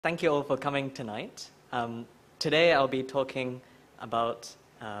Thank you all for coming tonight. Today I'll be talking about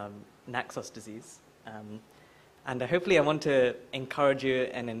Naxos disease. And hopefully I want to encourage you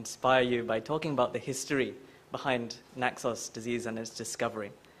and inspire you by talking about the history behind Naxos disease and its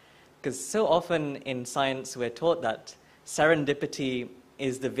discovery. Because so often in science we're taught that serendipity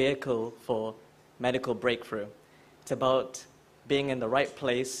is the vehicle for medical breakthrough. It's about being in the right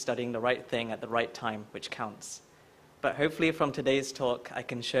place, studying the right thing at the right time, which counts. But hopefully from today's talk, I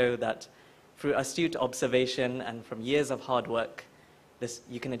can show that through astute observation and from years of hard work,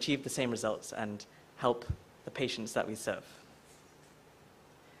 you can achieve the same results and help the patients that we serve.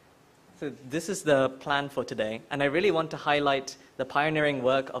 So this is the plan for today, and I really want to highlight the pioneering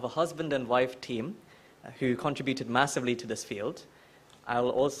work of a husband and wife team who contributed massively to this field. I'll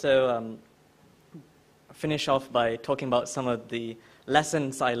also finish off by talking about some of the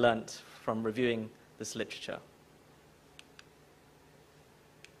lessons I learned from reviewing this literature.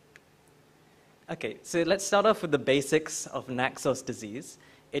 Okay, so let's start off with the basics of Naxos disease.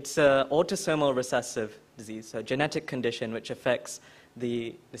 It's an autosomal recessive disease, so a genetic condition which affects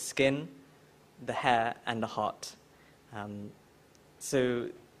the skin, the hair, and the heart. So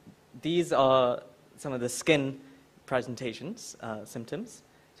these are some of the skin presentations, symptoms.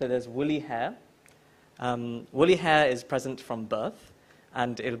 So there's woolly hair. Woolly hair is present from birth,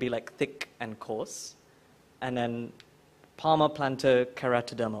 and it'll be like thick and coarse. And then palmoplantar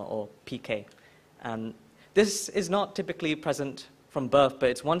keratoderma, or PK. This is not typically present from birth, but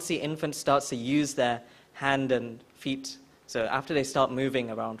it's once the infant starts to use their hand and feet, so after they start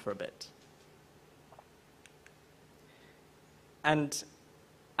moving around for a bit. And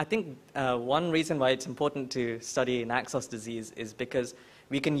I think one reason why it's important to study Naxos disease is because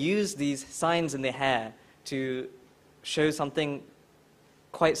we can use these signs in the hair to show something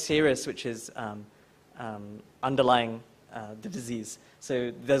quite serious, which is underlying the disease.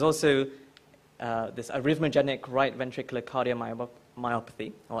 So there's also this arrhythmogenic right ventricular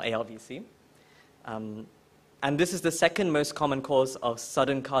cardiomyopathy, or ARVC. And this is the second most common cause of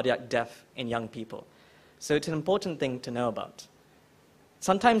sudden cardiac death in young people. So it's an important thing to know about.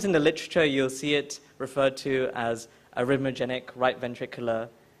 Sometimes in the literature, you'll see it referred to as arrhythmogenic right ventricular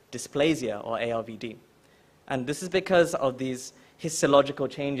dysplasia, or ARVD. And this is because of these histological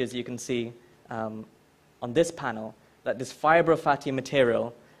changes you can see on this panel, that this fibrofatty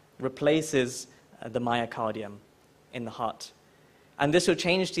material replaces the myocardium in the heart. And this will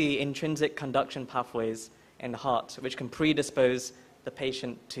change the intrinsic conduction pathways in the heart, which can predispose the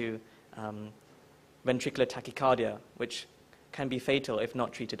patient to ventricular tachycardia, which can be fatal if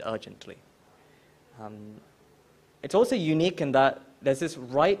not treated urgently. It's also unique in that there's this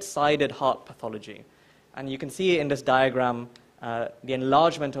right-sided heart pathology. And you can see in this diagram the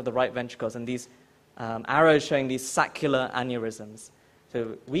enlargement of the right ventricles and these arrows showing these saccular aneurysms.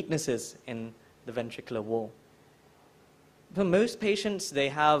 So weaknesses in the ventricular wall. For most patients, they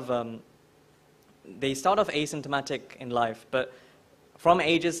start off asymptomatic in life, but from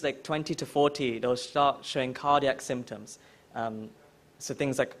ages like 20 to 40, they'll start showing cardiac symptoms. So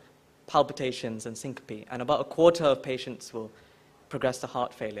things like palpitations and syncope, and about a quarter of patients will progress to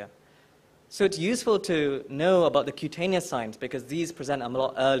heart failure. So it's useful to know about the cutaneous signs because these present a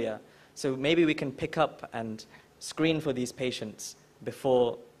lot earlier. So maybe we can pick up and screen for these patients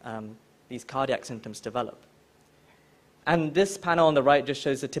before these cardiac symptoms develop. And this panel on the right just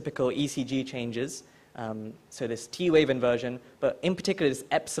shows the typical ECG changes. So this T wave inversion, but in particular this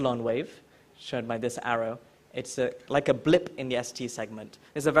epsilon wave, shown by this arrow. It's like a blip in the ST segment.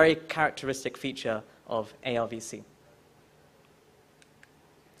 It's a very characteristic feature of ARVC.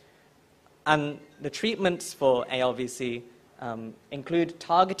 And the treatments for ARVC include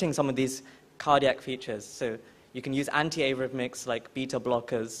targeting some of these cardiac features. So you can use antiarrhythmics like beta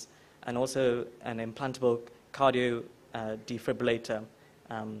blockers and also an implantable cardio defibrillator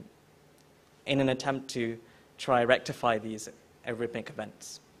in an attempt to try rectify these arrhythmic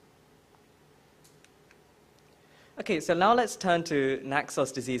events. Okay, so now let's turn to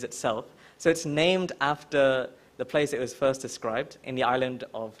Naxos disease itself. So it's named after the place it was first described, in the island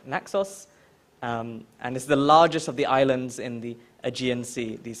of Naxos, and it's the largest of the islands in the Aegean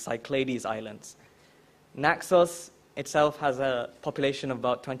Sea, these Cyclades Islands. Naxos itself has a population of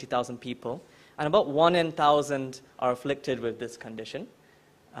about 20,000 people, and about 1 in 1,000 are afflicted with this condition.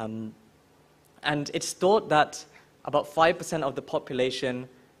 And it's thought that about 5% of the population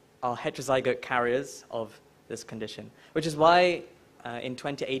are heterozygote carriers of this condition, which is why in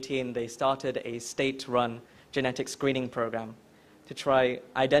 2018 they started a state-run genetic screening program to try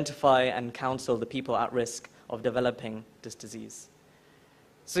identify and counsel the people at risk of developing this disease.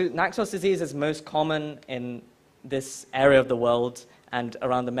 So Naxos disease is most common in this area of the world, and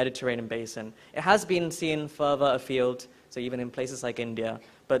around the Mediterranean basin. It has been seen further afield, so even in places like India,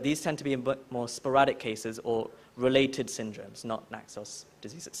 but these tend to be more sporadic cases or related syndromes, not Naxos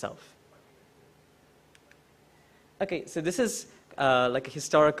disease itself. Okay, so this is like a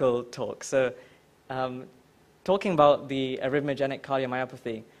historical talk. So talking about the arrhythmogenic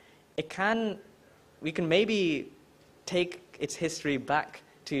cardiomyopathy, we can maybe take its history back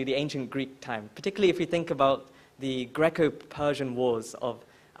to the ancient Greek time, particularly if we think about the Greco-Persian Wars of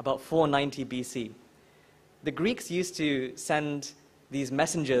about 490 BC. The Greeks used to send these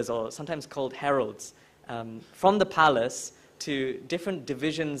messengers, or sometimes called heralds, from the palace to different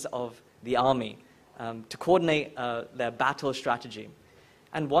divisions of the army to coordinate their battle strategy.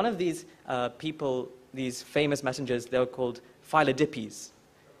 And one of these people, these famous messengers, they were called Philodippes.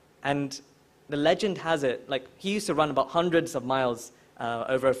 And the legend has it, like, he used to run about hundreds of miles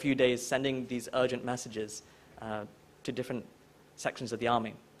over a few days, sending these urgent messages to different sections of the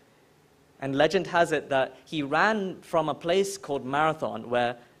army. And legend has it that he ran from a place called Marathon,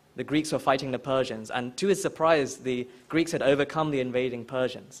 where the Greeks were fighting the Persians, and to his surprise, the Greeks had overcome the invading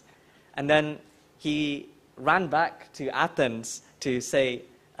Persians. And then he ran back to Athens to say,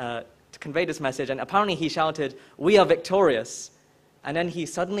 to convey this message, and apparently he shouted, "We are victorious!" And then he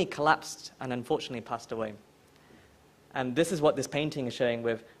suddenly collapsed and unfortunately passed away. And this is what this painting is showing,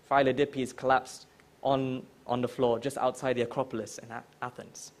 with Philodippes collapsed on the floor just outside the Acropolis in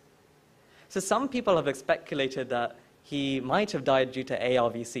Athens. So some people have speculated that he might have died due to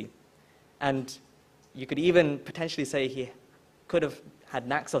ARVC. And you could even potentially say he could have had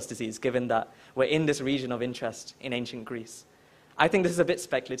Naxos disease, given that we're in this region of interest in ancient Greece. I think this is a bit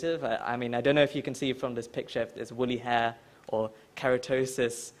speculative. I mean, I don't know if you can see from this picture if there's woolly hair or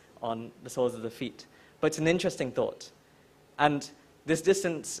keratosis on the soles of the feet. But it's an interesting thought. And this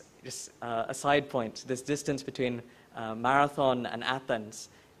distance, just a side point, this distance between Marathon and Athens,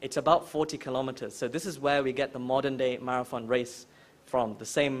 it's about 40 kilometers. So this is where we get the modern-day marathon race from, the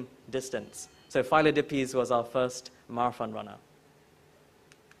same distance. So Philodippes was our first marathon runner.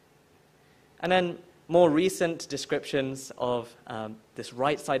 And then more recent descriptions of this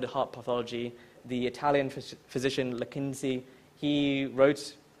right-sided heart pathology, the Italian physician Lecinzi, he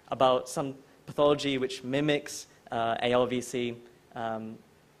wrote about some pathology which mimics ALVC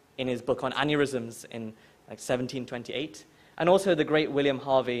in his book on aneurysms in like 1728. And also the great William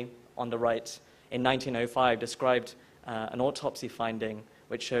Harvey on the right in 1905 described an autopsy finding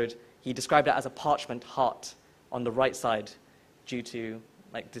which showed, he described it as a parchment heart on the right side due to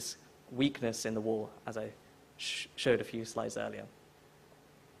like this weakness in the wall, as I showed a few slides earlier.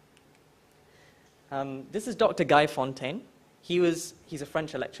 This is Dr. Guy Fontaine. He's a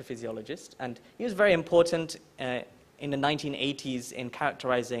French electrophysiologist, and he was very important in the 1980s in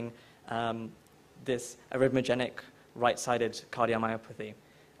characterizing this arrhythmogenic right-sided cardiomyopathy.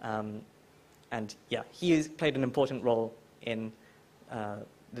 And yeah, he played an important role in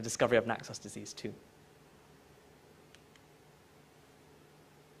the discovery of Naxos disease too.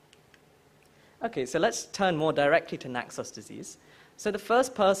 Okay, so let's turn more directly to Naxos disease. So the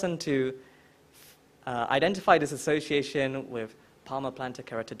first person to identify this association with palmoplantar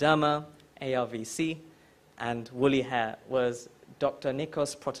keratoderma, ARVC, and woolly hair was Dr.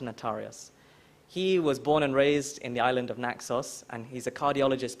 Nicos Protonatorius. He was born and raised in the island of Naxos, and he's a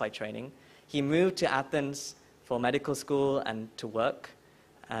cardiologist by training. He moved to Athens for medical school and to work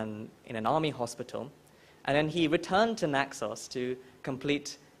and in an army hospital. And then he returned to Naxos to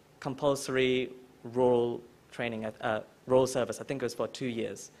complete compulsory rural training, rural service. I think it was for 2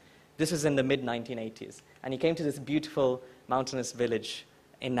 years. This was in the mid-1980s. And he came to this beautiful mountainous village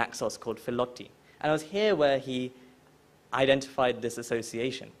in Naxos called Philoti. And it was here where he identified this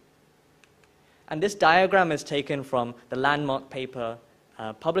association. And this diagram is taken from the landmark paper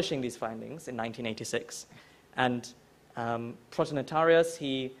publishing these findings in 1986. And Protonatorius,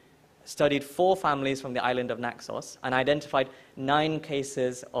 he studied 4 families from the island of Naxos and identified 9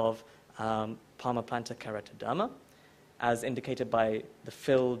 cases of palmoplantar keratoderma, as indicated by the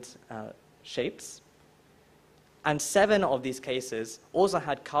filled shapes. And 7 of these cases also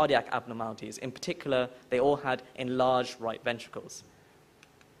had cardiac abnormalities. In particular, they all had enlarged right ventricles.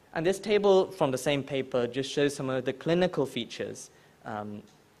 And this table from the same paper just shows some of the clinical features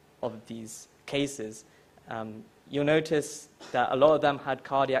of these cases. You'll notice that a lot of them had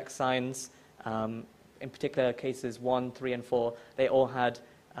cardiac signs. In particular, cases 1, 3, and 4, they all had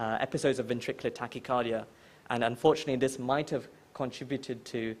episodes of ventricular tachycardia. And unfortunately, this might have contributed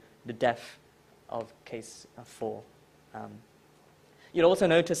to the death of case 4. You'll also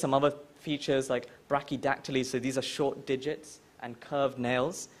notice some other features like brachydactyly. So these are short digits and curved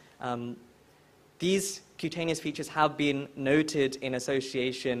nails. these cutaneous features have been noted in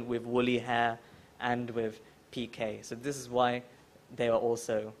association with woolly hair and with PK. So this is why they are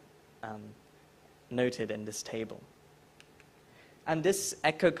also noted in this table. And this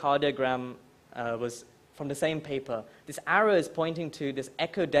echocardiogram was from the same paper. This arrow is pointing to this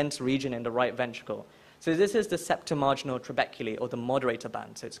echodense region in the right ventricle. So this is the septomarginal trabeculae, or the moderator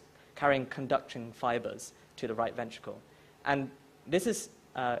band. So it's carrying conducting fibers to the right ventricle. And this is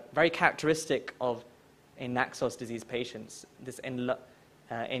very characteristic of in Naxos disease patients. This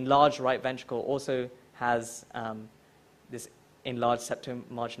enlarged right ventricle also has this enlarged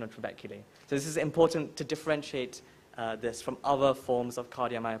septomarginal trabeculae. So this is important to differentiate this from other forms of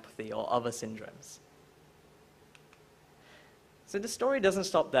cardiomyopathy or other syndromes. So the story doesn't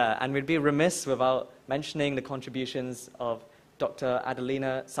stop there, and we'd be remiss without mentioning the contributions of Dr.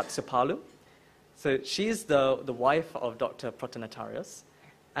 Adelina Saxapalu. So she's the wife of Dr. Protonatorius,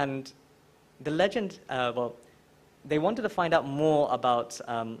 and the legend, they wanted to find out more about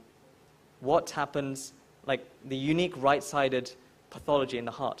what happens, like the unique right-sided pathology in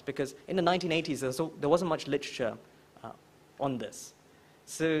the heart, because in the 1980s there wasn't much literature on this.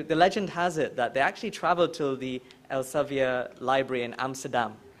 So the legend has it that they actually traveled to the Elsevier Library in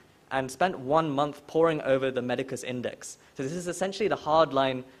Amsterdam and spent 1 month poring over the Medicus Index. So this is essentially the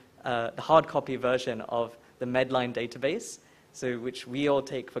hard copy version of the Medline database, so which we all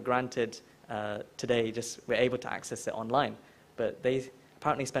take for granted today, just we're able to access it online. But they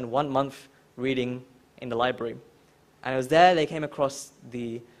apparently spent 1 month reading in the library. And it was there they came across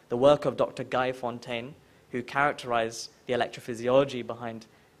the work of Dr. Guy Fontaine, who characterized the electrophysiology behind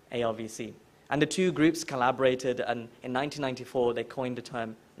ARVC. And the two groups collaborated, and in 1994 they coined the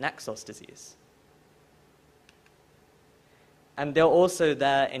term Naxos disease. And they're also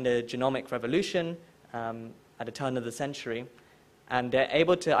there in the genomic revolution at the turn of the century, and they're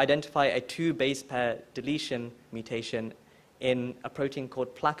able to identify a 2 base pair deletion mutation in a protein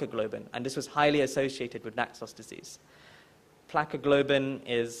called plakoglobin, and this was highly associated with Naxos disease. Plakoglobin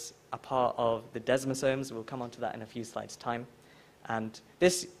is a part of the desmosomes. We'll come on to that in a few slides' time. And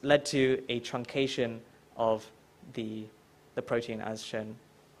this led to a truncation of the protein as shown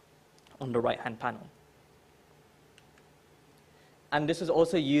on the right-hand panel. And this was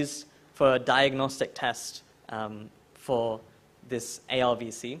also used for a diagnostic test for this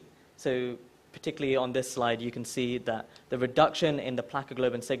ARVC. So particularly on this slide, you can see that the reduction in the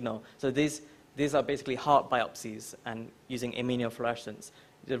plakoglobin signal, so these are basically heart biopsies and using immunofluorescence.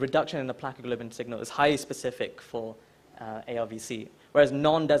 The reduction in the plakoglobin signal is highly specific for ARVC, whereas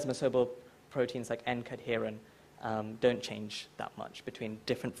non-desmosobal proteins like N-cadherin don't change that much between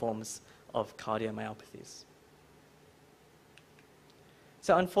different forms of cardiomyopathies.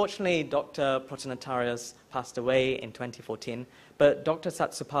 So unfortunately, Dr. Protonatorius passed away in 2014, but Dr.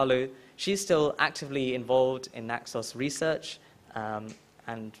 Saxapalu, she's still actively involved in Naxos research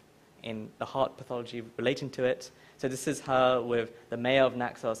and in the heart pathology relating to it. So this is her with the mayor of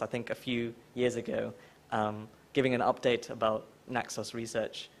Naxos, I think a few years ago, giving an update about Naxos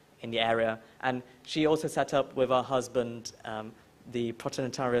research in the area. And she also set up with her husband the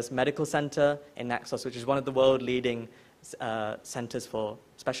Protonatorius Medical Center in Naxos, which is one of the world-leading centers for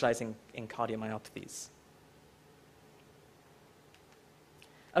specializing in cardiomyopathies.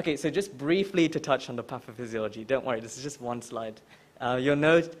 Okay, so just briefly to touch on the pathophysiology. Don't worry, this is just one slide.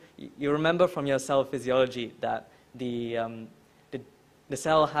 You remember from your cell physiology that the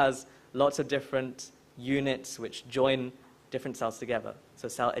cell has lots of different units which join different cells together, so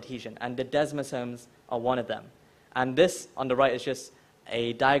cell adhesion, and the desmosomes are one of them. And this on the right is just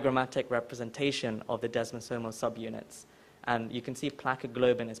a diagrammatic representation of the desmosomal subunits, and you can see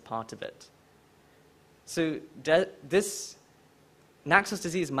plakoglobin is part of it. So this Naxos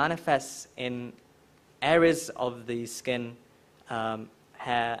disease manifests in areas of the skin,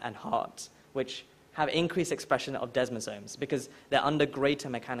 hair, and heart, which have increased expression of desmosomes because they're under greater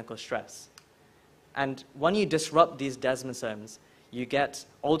mechanical stress. And when you disrupt these desmosomes, you get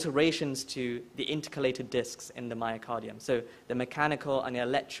alterations to the intercalated discs in the myocardium, so the mechanical and the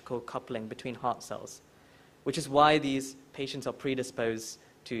electrical coupling between heart cells, which is why these patients are predisposed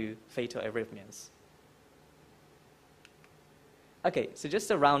to fatal arrhythmias. Okay, so just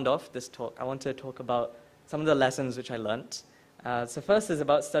to round off this talk, I want to talk about some of the lessons which I learnt. So first is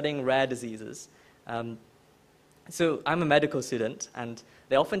about studying rare diseases. So I'm a medical student, and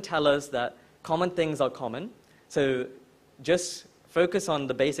they often tell us that common things are common, so just focus on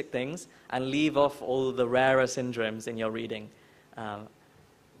the basic things and leave off all the rarer syndromes in your reading.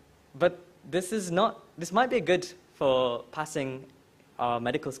 But this might be good for passing our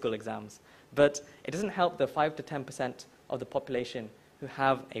medical school exams, but it doesn't help the 5 to 10% of the population who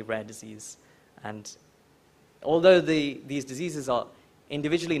have a rare disease. And although these diseases are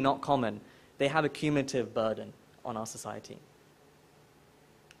individually not common, they have a cumulative burden on our society.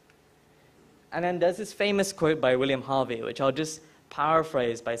 And then there's this famous quote by William Harvey, which I'll just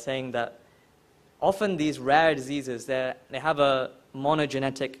paraphrase by saying that often these rare diseases, they have a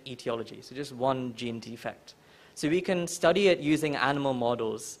monogenetic etiology, so just one gene defect. So we can study it using animal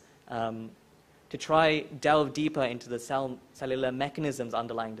models to try delve deeper into the cellular mechanisms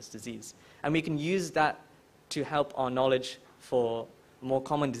underlying this disease. And we can use that to help our knowledge for more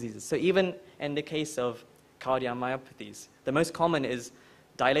common diseases. So even in the case of cardiomyopathies, the most common is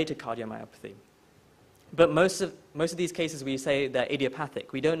dilated cardiomyopathy. But most of these cases, we say they're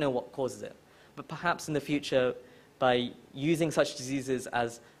idiopathic. We don't know what causes it. But perhaps in the future, by using such diseases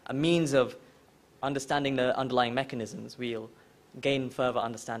as a means of understanding the underlying mechanisms, we'll gain further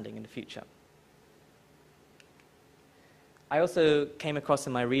understanding in the future. I also came across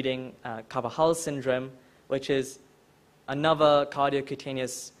in my reading Carbajal syndrome, which is another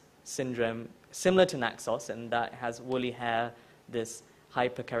cardiocutaneous syndrome similar to Naxos, in that it has woolly hair, this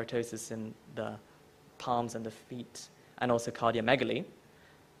hyperkeratosis in the palms and the feet, and also cardiomegaly.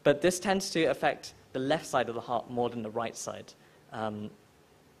 But this tends to affect the left side of the heart more than the right side.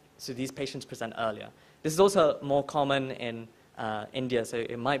 So these patients present earlier. This is also more common in India, so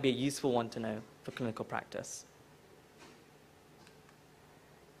it might be a useful one to know for clinical practice.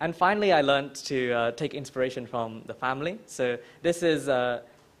 And finally, I learned to take inspiration from the family. So this is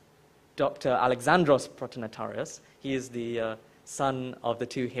Dr. Alexandros Protonatorius. He is the son of the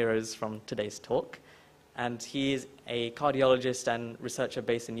two heroes from today's talk. And he is a cardiologist and researcher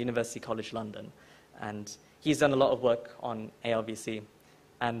based in University College London. And he's done a lot of work on ALVC.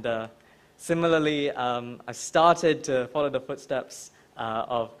 And similarly, I started to follow the footsteps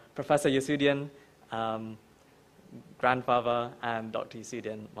of Professor Yesudian, grandfather, and Dr.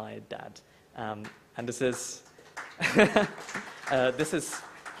 Yesudian, my dad. And this is,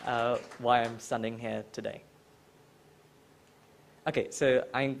 why I'm standing here today. Okay, so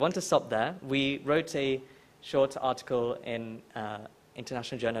I want to stop there. We wrote a short article in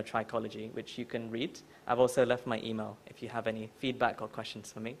International Journal of Trichology, which you can read. I've also left my email if you have any feedback or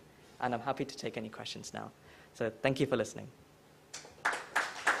questions for me. And I'm happy to take any questions now. So thank you for listening.